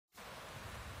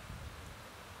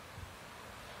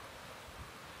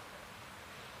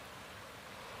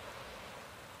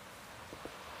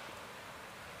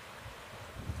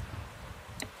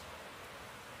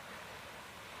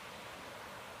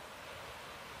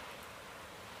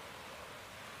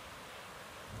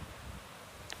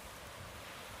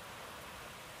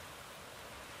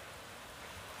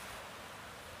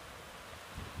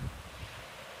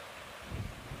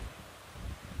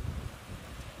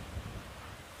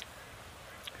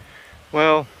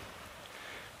Well,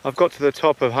 I've got to the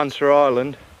top of Hunter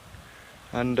Island,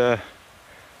 and I've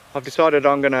decided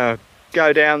I'm going to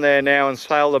go down there now and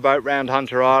sail the boat round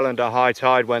Hunter Island at high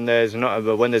tide when there's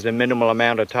a minimal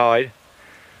amount of tide,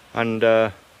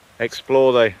 and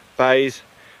explore the bays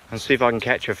and see if I can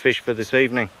catch a fish for this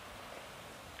evening.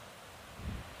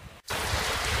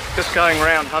 Just going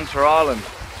around Hunter Island,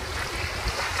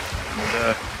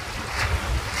 and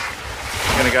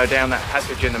I'm going to go down that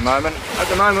passage in a moment. At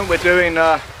the moment we're doing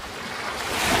 7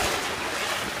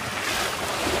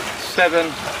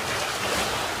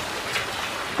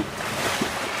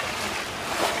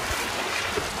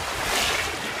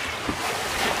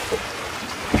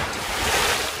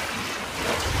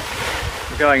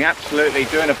 going absolutely,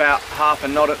 doing about half a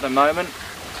knot at the moment,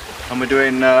 and we're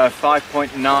doing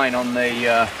 5.9 on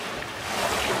the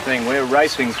thing. We're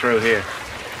racing through here.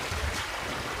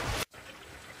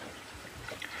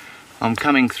 I'm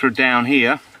coming through down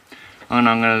here,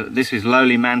 and this is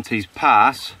Lowly Mantis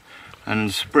Pass,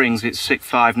 and Springs, it's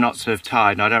 5 knots of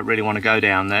tide, and I don't really want to go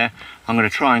down there. I'm going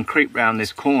to try and creep round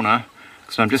this corner,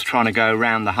 because I'm just trying to go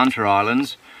around the Hunter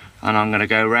Islands, and I'm going to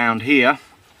go round here,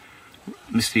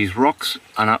 miss these rocks,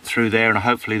 and up through there, and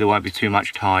hopefully there won't be too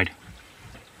much tide.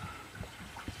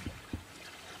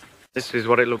 This is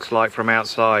what it looks like from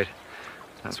outside.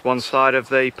 That's one side of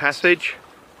the passage,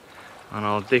 and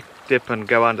I'll dip and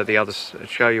go under the other,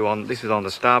 show you on, this is on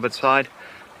the starboard side,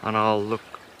 and I'll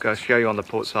go show you on the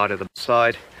port side of the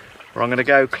side, where I'm going to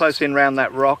go close in round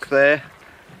that rock there,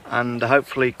 and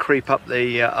hopefully creep up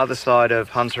the other side of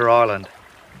Hunter Island.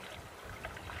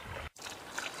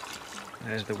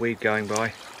 There's the weed going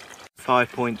by.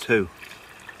 5.2.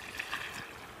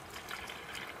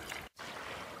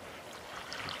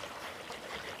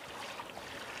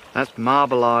 That's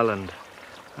Marble Island,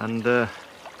 and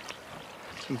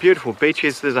some beautiful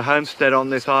beaches. There's a homestead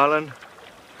on this island.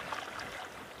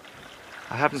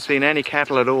 I haven't seen any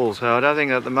cattle at all, so I don't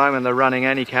think at the moment they're running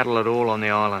any cattle at all on the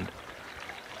island.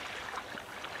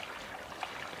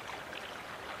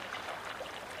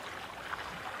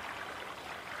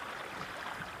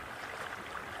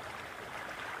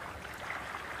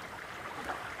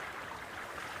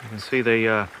 You can see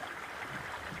the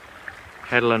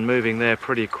headland moving there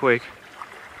pretty quick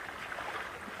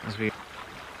as we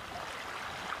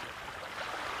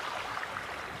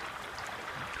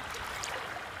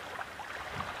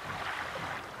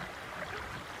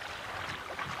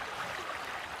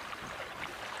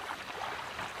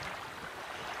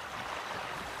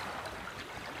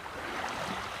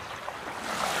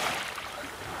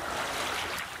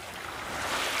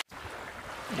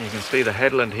you can see the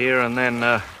headland here, and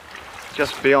then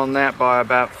just beyond that by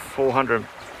about 400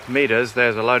 meters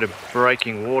there's a load of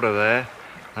breaking water there,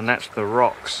 and that's the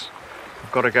rocks.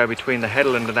 I've got to go between the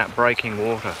headland and that breaking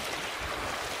water.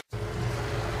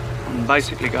 I'm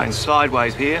basically going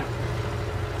sideways here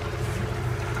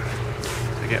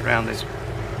to get around this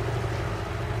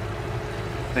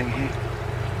thing here.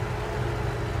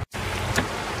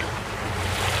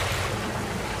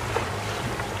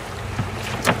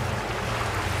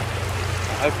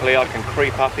 Hopefully I can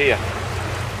creep up here.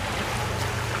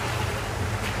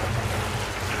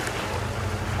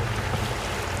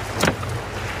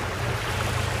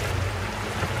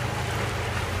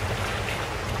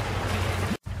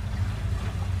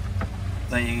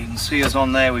 There you can see us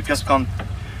on there. We've just gone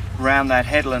round that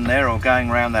headland there, or going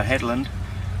round that headland.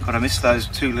 Got to miss those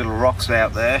 2 little rocks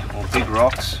out there, or big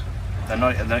rocks.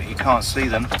 You can't see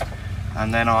them.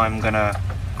 And then I'm going to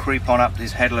creep on up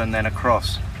this headland then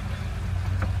across.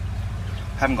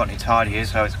 Haven't got any tide here,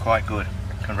 so it's quite good.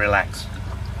 Can relax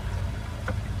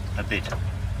a bit.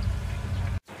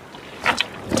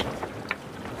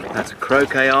 That's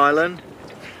Croquet Island,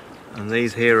 and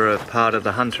these here are part of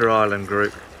the Hunter Island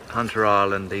group. Hunter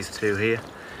Island, these 2 here.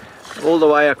 All the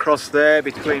way across there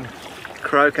between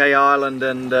Croquet Island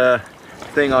and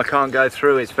thing I can't go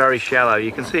through, it's very shallow.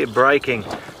 You can see it breaking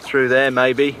through there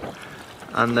maybe.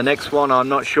 And the next one I'm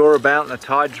not sure about, the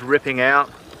tide's ripping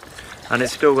out. And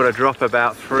it's still got to drop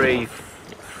about 3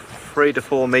 to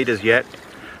 4 meters yet,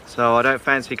 so I don't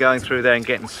fancy going through there and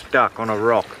getting stuck on a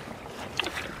rock.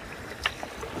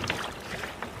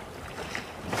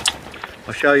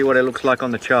 I'll show you what it looks like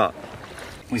on the chart.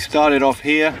 We started off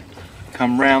here,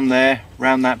 come round there,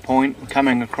 round that point,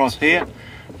 coming across here.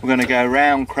 We're going to go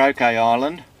round Croquet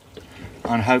Island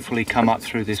and hopefully come up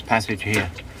through this passage here,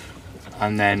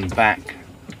 and then back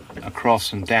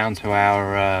across and down to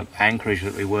our anchorage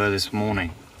that we were this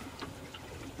morning.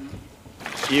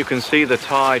 You can see the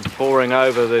tide pouring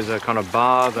over. There's a kind of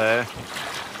bar there,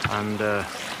 and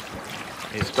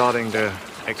it's starting to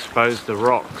expose the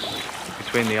rocks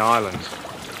between the islands.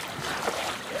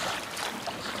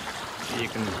 You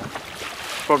can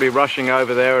probably rushing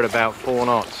over there at about 4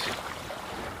 knots.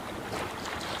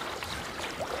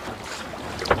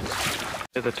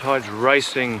 The tide's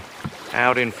racing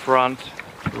out in front,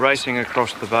 racing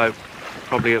across the boat,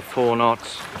 probably at 4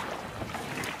 knots.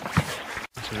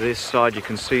 To this side you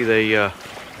can see the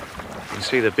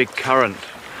big current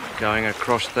going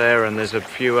across there, and there's a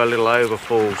few little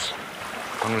overfalls.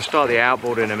 I'm going to start the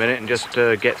outboard in a minute and just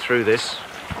get through this,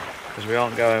 because we're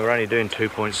only doing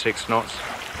 2.6 knots.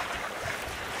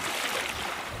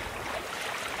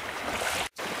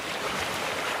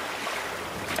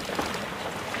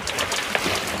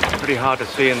 Pretty hard to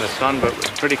see in the sun, but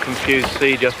with a pretty confused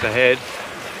sea just ahead.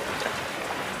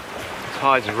 The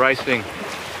tide's racing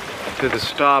to the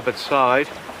starboard side,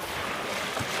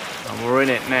 and we're in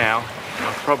it now.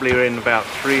 I'm probably in about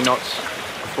 3 knots,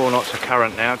 4 knots of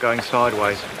current now, going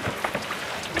sideways.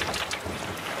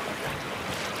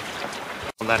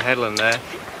 On that headland there,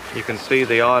 you can see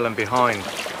the island behind,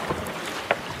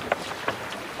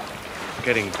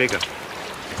 getting bigger.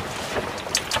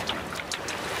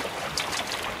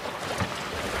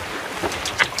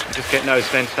 You just get no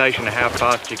sensation of how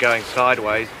fast you're going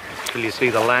sideways till you see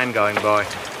the land going by.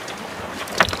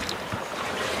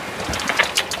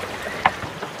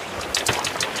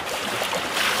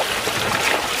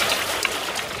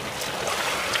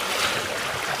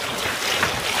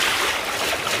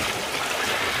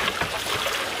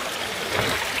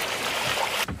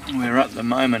 We're at the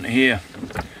moment here,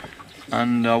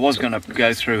 and I was going to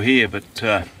go through here, but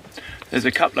there's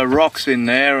a couple of rocks in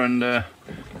there, and I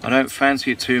don't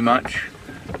fancy it too much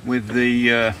with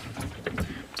the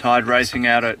tide racing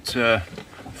out at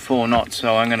 4 knots.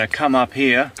 So I'm going to come up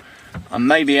here and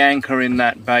maybe anchor in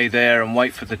that bay there and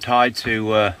wait for the tide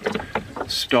to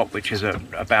stop, which is at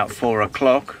about 4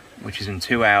 o'clock, which is in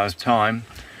 2 hours time.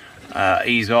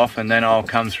 Ease off, and then I'll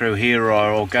come through here, or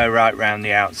I'll go right round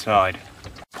the outside.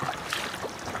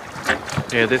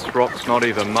 Yeah, this rock's not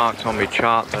even marked on my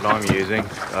chart that I'm using.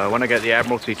 When I get the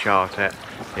Admiralty chart out,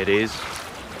 it is.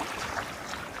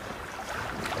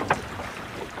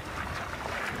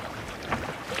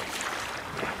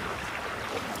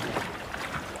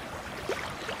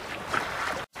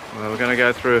 Well, we're going to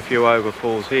go through a few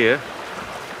overfalls here,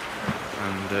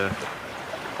 and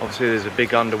obviously there's a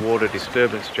big underwater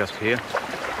disturbance just here.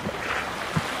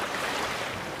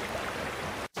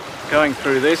 Going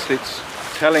through this, it's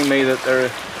telling me that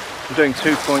I'm doing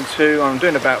 2.2, I'm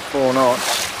doing about 4 knots.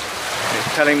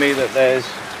 It's telling me that there's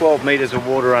 12 meters of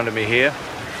water under me here.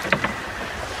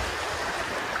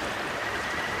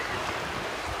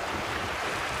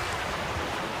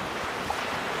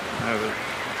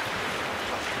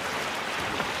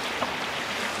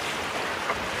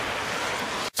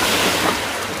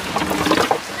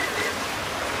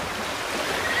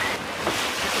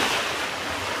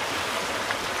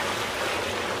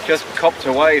 Just copped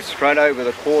a wave straight over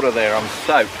the quarter there. I'm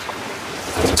soaked.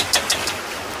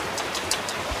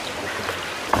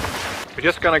 We're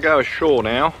just going to go ashore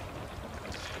now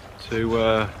to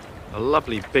a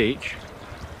lovely beach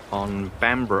on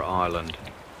Bamborough Island.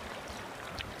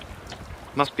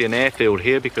 Must be an airfield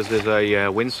here because there's a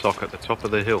windsock at the top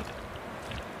of the hill.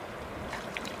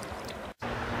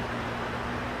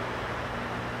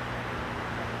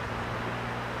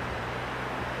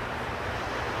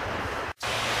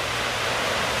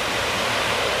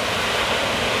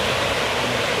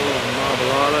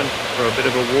 For a bit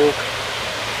of a walk.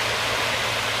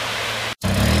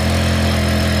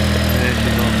 There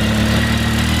she's on.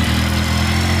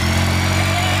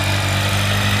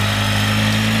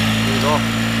 She's off.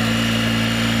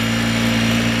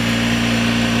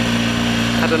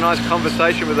 Had a nice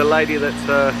conversation with a lady that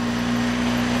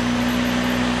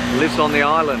lives on the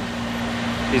island.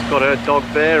 She's got her dog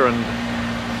there, and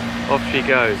off she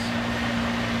goes.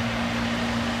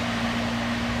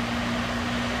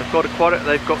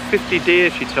 They've got 50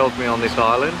 deer, she tells me, on this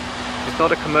island. It's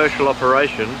not a commercial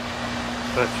operation,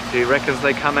 but she reckons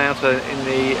they come out at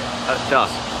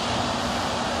dusk.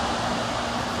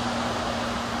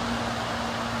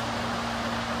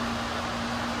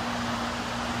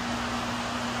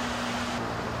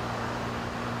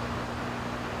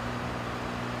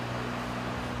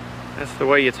 That's the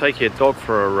way you take your dog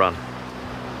for a run.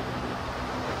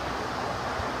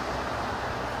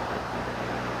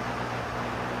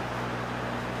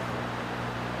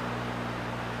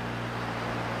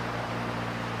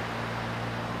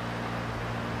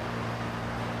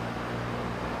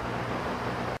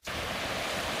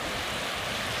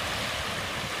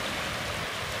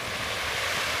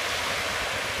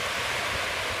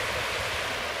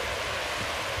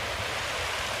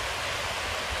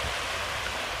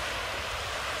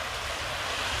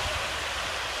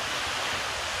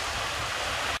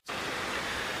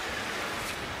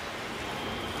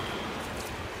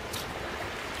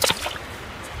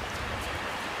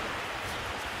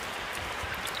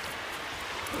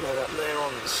 Right up there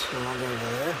on this slug over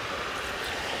there.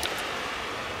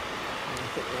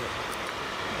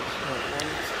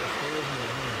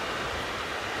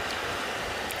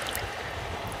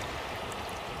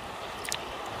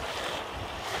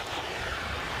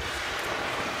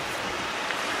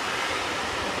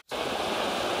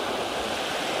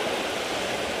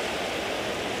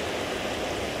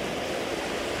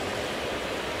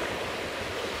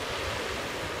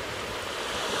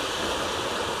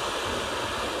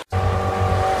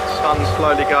 Sun's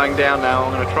slowly going down now.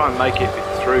 I'm going to try and make it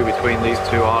through between these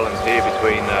two islands here,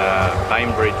 between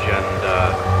Bainbridge and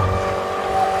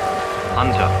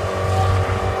Hunter.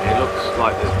 It looks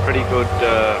like there's a pretty good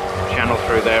channel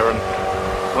through there, and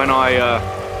when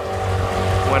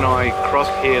I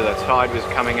crossed here the tide was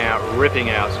coming out, ripping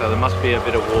out, so there must be a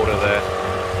bit of water there.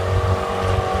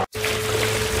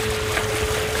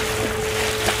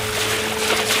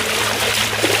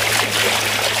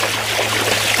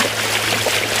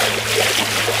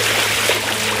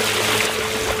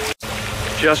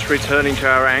 Just returning to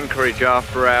our anchorage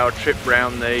after our trip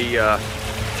round the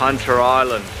Hunter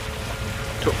Island.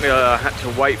 I had to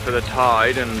wait for the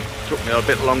tide, and took me a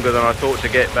bit longer than I thought to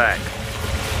get back.